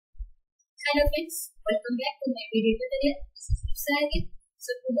Hello friends, welcome back to my video tutorial. This is Lisa again.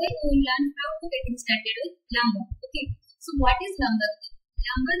 So today we will learn how to get started with Lombok. Okay. So what is Lombok?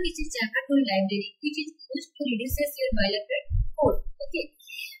 Lombok is a Java tool library which is used to reduce your boilerplate code. Okay.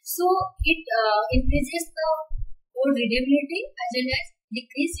 So it increases the code readability as well as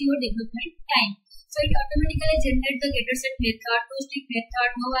decrease your development time. So it automatically generates the getter set method, toString method,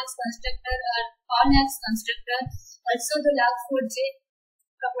 no-ax constructor or all-ax constructor. Also the log4j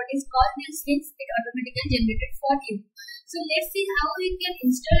properties, call these things it automatically generated for you. So let's see how we can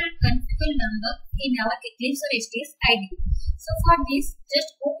install and configure Lombok in our Eclipse or STS IDE. So for this,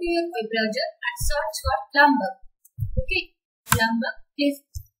 just open your web browser and search for Lombok. Okay, Lombok. Please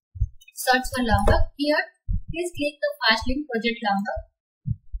search for Lombok. Here, please click the first link, project Lombok,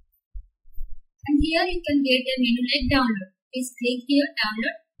 and here you can get a menu like download. Please click here,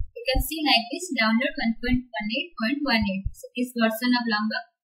 download. You can see like this, download 1.18.18. So this version of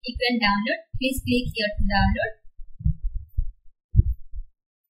Lombok you can download. Please click here to download.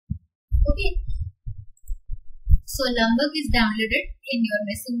 Okay. So Lombok is downloaded in your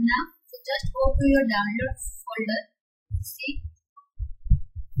machine now. So just go to your download folder. See.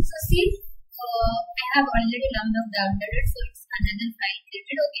 So see, I have already Lombok downloaded. So it's another file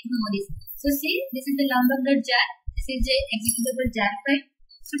created. Okay, no worries. So see, this is the lombok.jar. This is a executable jar file.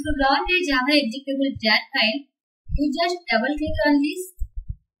 So to run a Java executable jar file, you just double click on this.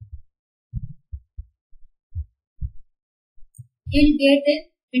 You will get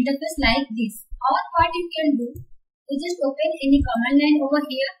an interface like this. Or what you can do, you just open any command line over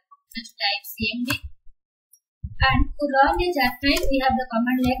here. Just type cmd. And to run a jar file, we have the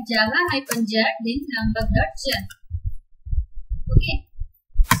command like java-jar then lombok.jar. Okay.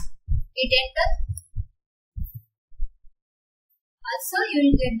 Hit enter. Also,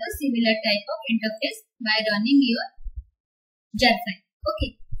 you will get the similar type of interface by running your jar file.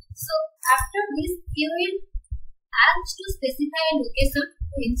 Okay. So after this, you will ask to specify a location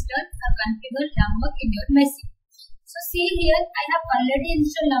to install or configure Lombok in your machine. So see here, I have already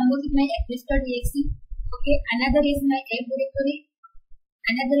installed Lombok in my eclipse.exe. Okay, another is my app directory,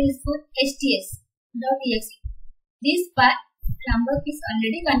 another is for STS.exe. This part Lombok is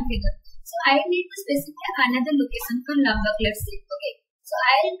already configured. So I need to specify another location for Lombok. Let's see. Okay, so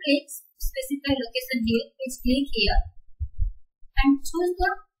I will click specify location here. Please click here and choose the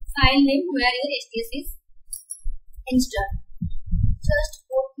file name where your STS is installed. Just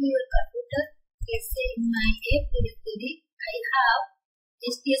go to your computer. Let's say in my app directory I have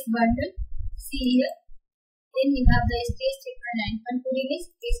STS bundle. See here. Then you have the STS 9.2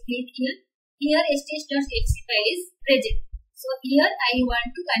 release. Please click here. Here STS.exe file is present. So here I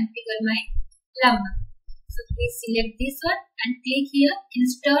want to configure my Lombok. So please select this one and click here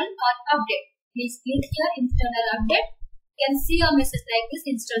install or update. Please click here install or update. You can see a message like this,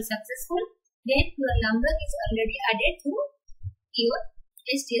 install successful. Then your Lombok is already added to your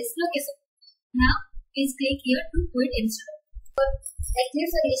STS location. Now please click here to quit install. So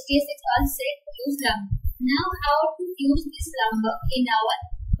Eclipse or STS is all set to use Lombok. Now how to use this Lombok in our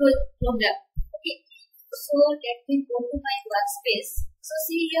program. Okay. So let me go to my workspace. So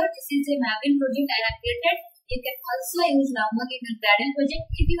see here, this is a Maven project I have created. You can also use Lombok in your Gradle project.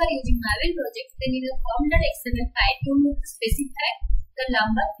 If you are using Maven project, then in the form.xml file you need to specify the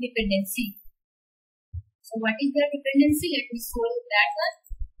Lombok dependency. So what is the dependency? Let me show you that one.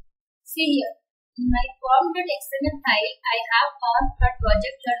 See here, in my form.xml file, I have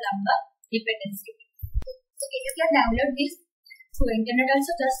form.project.lombok dependency. So you can download this. So internet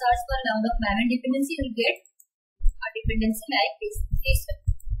also just search for Lombok MAVEN dependency. You will get a dependency like this. This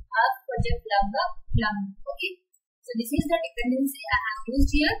one, project Lombok. Okay. So this is the dependency I have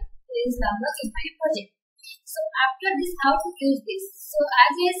used here. There is Lombok in my project. So after this, how to use this? So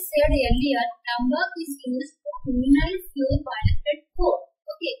as I said earlier, Lombok is used for criminal fuel boilerplate code.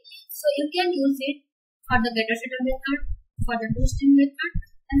 Okay. So you can use it for the getter setter method, for the toString method,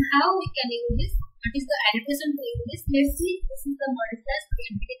 and how we can use this. What is the annotation to use this? Let's see. This is the model class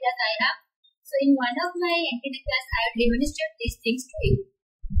entity class I have. So in one of my entity class, I will demonstrate these things to you.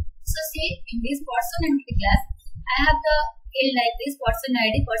 So see, in this person entity class, I have the field like this: person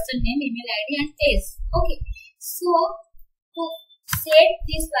ID, person name, email ID, and case. Okay. So to set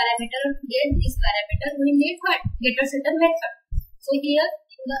this parameter or to get this parameter, we need what? Getter setter method. So here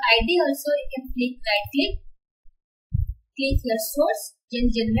in the ID also you can click right click your source,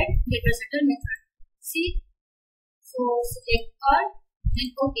 then generate getter setter method. See, so select all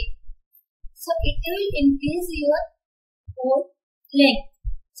and OK. So it will increase your code length.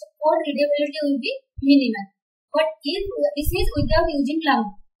 So code readability will be minimal. But if this is without using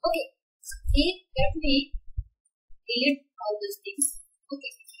Lombok. Okay. So let me delete all those things.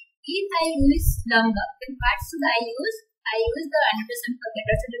 Okay. if I use Lombok, then what should I use? I use the annotation for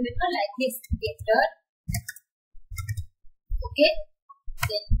getter setter method like this. Getter, okay,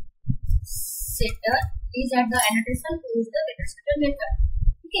 then setter. These are the annotation to use the getter setter method.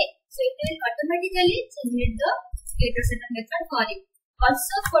 Okay, so it will automatically generate the getter setter method for it.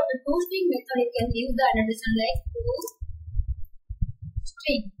 Also for the toString method, you can use the annotation like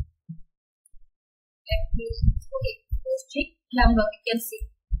toString. Okay, toString Lombok, you can see.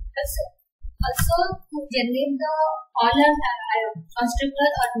 Also to generate the all constructor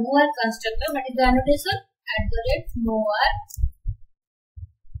or more constructor, what is the annotation? @more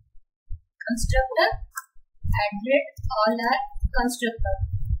constructor all are constructor.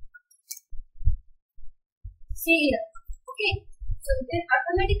 See here. Okay, so it will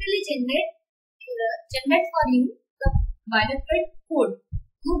automatically generate for you the bilateral code.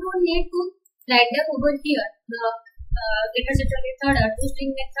 You don't need to write them over here. The getter setter method or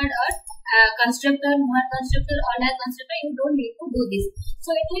toString method or constructor, more constructor, all are constructor. You don't need to do this.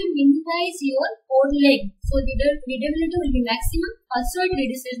 So it will minimize your code length. So readability will be maximum. Also it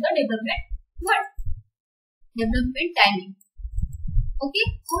reduces the development timing. Okay,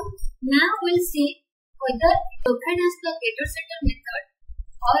 so now we'll see whether it recognize the getter setter method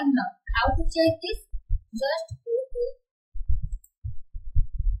or not. How to check this? Just go to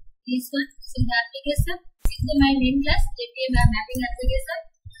this one. See the application. This is my main class, JPM mapping application.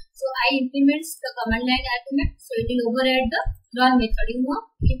 So I implement the command line argument. So it will override the run method. You know,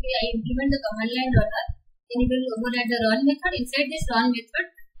 if I implement the command line runner, then it will override the run method. Inside this run method,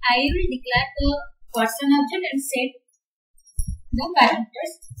 I will declare the person object and set the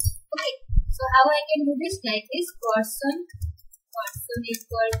parameters. Okay. So how I can do this? Like this: person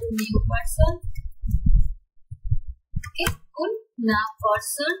equal to new person. Okay. Good. Now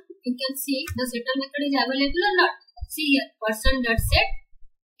person, you can see the setter method is available or not. See here, person dot set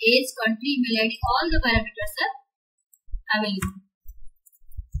age, country, email ID, all the parameters are available.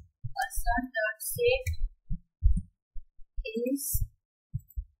 Person dot set is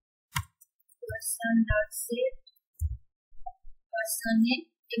person dot set person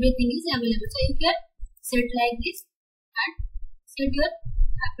name, everything is available. So you can set like this and set your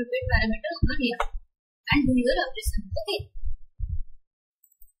appropriate parameter over here and do your operation. Okay.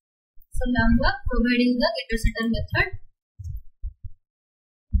 So Lombok providing the getter setter method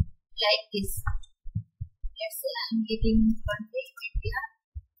like this. Let's say I am getting country India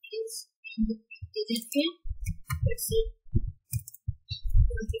is in the digit field. Let's say 25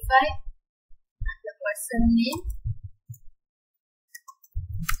 and the person name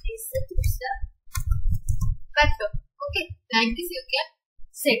is the background. Okay, like this you can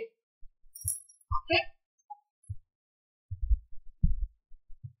set. Okay.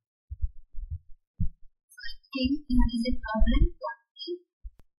 So I think there is a problem.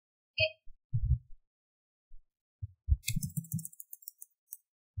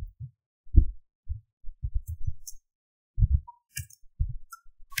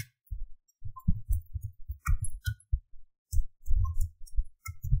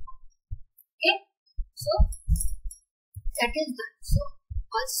 So that is done. So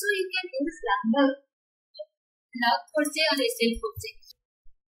also you can use Lombok log4j or SL4j.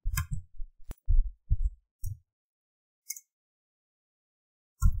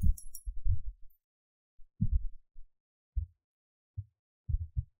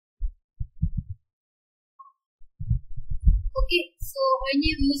 Okay, so when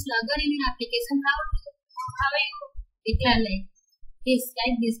you use logger in your application, how you declare like this: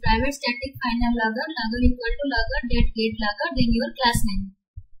 private static final logger equal to logger get logger, then your class name.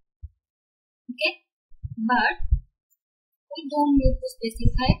 Okay, but we don't need to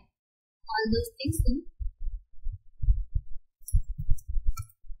specify all those things in.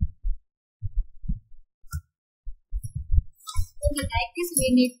 Okay, like this we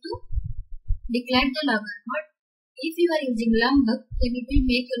need to declare the logger. But if you are using Lombok, then it will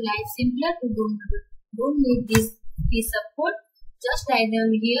make your life simpler to don't need this support. Just write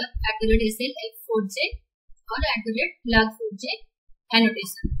down here @SL4j or @log4j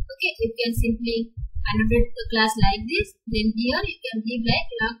annotation. Okay, you can simply annotate the class like this. Then here you can give like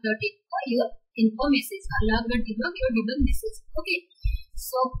log.info your info message or log.debug your debug message. Okay,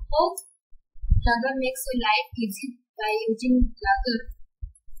 so hope logger makes your life easy. By using logger,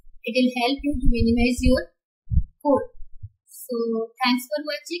 it will help you to minimize your code. So thanks for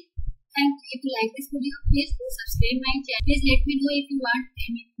watching. If you like this video, please do subscribe my channel. Please let me know if you want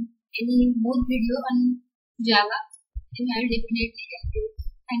any more video on Java, and I will definitely help you.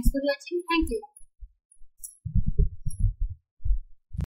 Thanks for watching. Thank you.